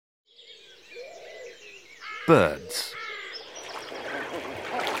birds.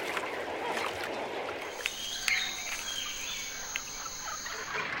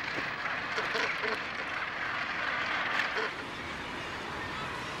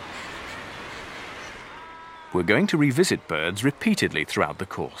 We're going to revisit birds repeatedly throughout the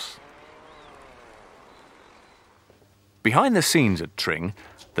course. Behind the scenes at Tring,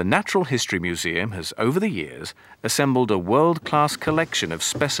 the Natural History Museum has, over the years, assembled a world-class collection of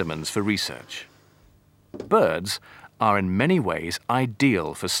specimens for research. Birds are in many ways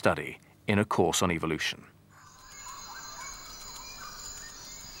ideal for study in a course on evolution.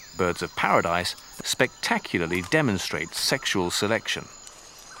 Birds of paradise spectacularly demonstrate sexual selection.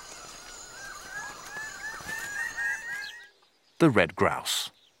 The red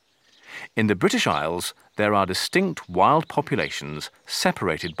grouse. In the British Isles, there are distinct wild populations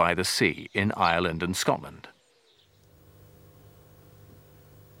separated by the sea in Ireland and Scotland.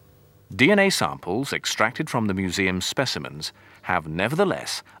 DNA samples extracted from the museum's specimens have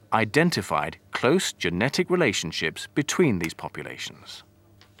nevertheless identified close genetic relationships between these populations.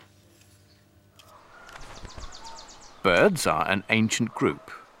 Birds are an ancient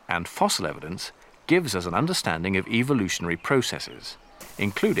group, and fossil evidence gives us an understanding of evolutionary processes,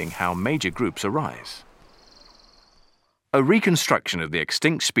 including how major groups arise. A reconstruction of the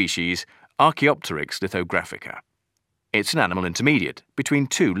extinct species Archaeopteryx lithographica. It's an animal intermediate between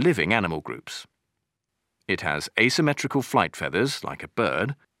two living animal groups. It has asymmetrical flight feathers like a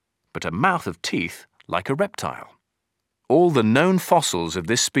bird, but a mouth of teeth like a reptile. All the known fossils of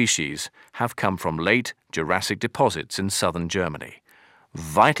this species have come from late Jurassic deposits in southern Germany,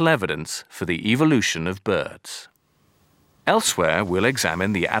 vital evidence for the evolution of birds. Elsewhere, we'll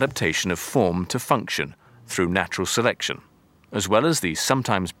examine the adaptation of form to function through natural selection, as well as the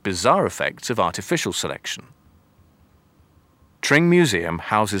sometimes bizarre effects of artificial selection. Tring Museum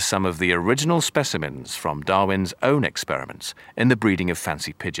houses some of the original specimens from Darwin's own experiments in the breeding of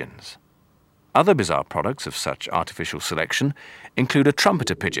fancy pigeons. Other bizarre products of such artificial selection include a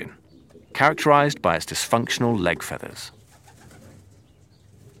trumpeter pigeon, characterized by its dysfunctional leg feathers.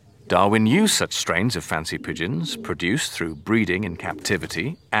 Darwin used such strains of fancy pigeons, produced through breeding in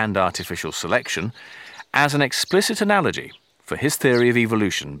captivity and artificial selection, as an explicit analogy for his theory of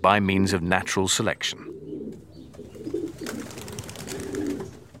evolution by means of natural selection.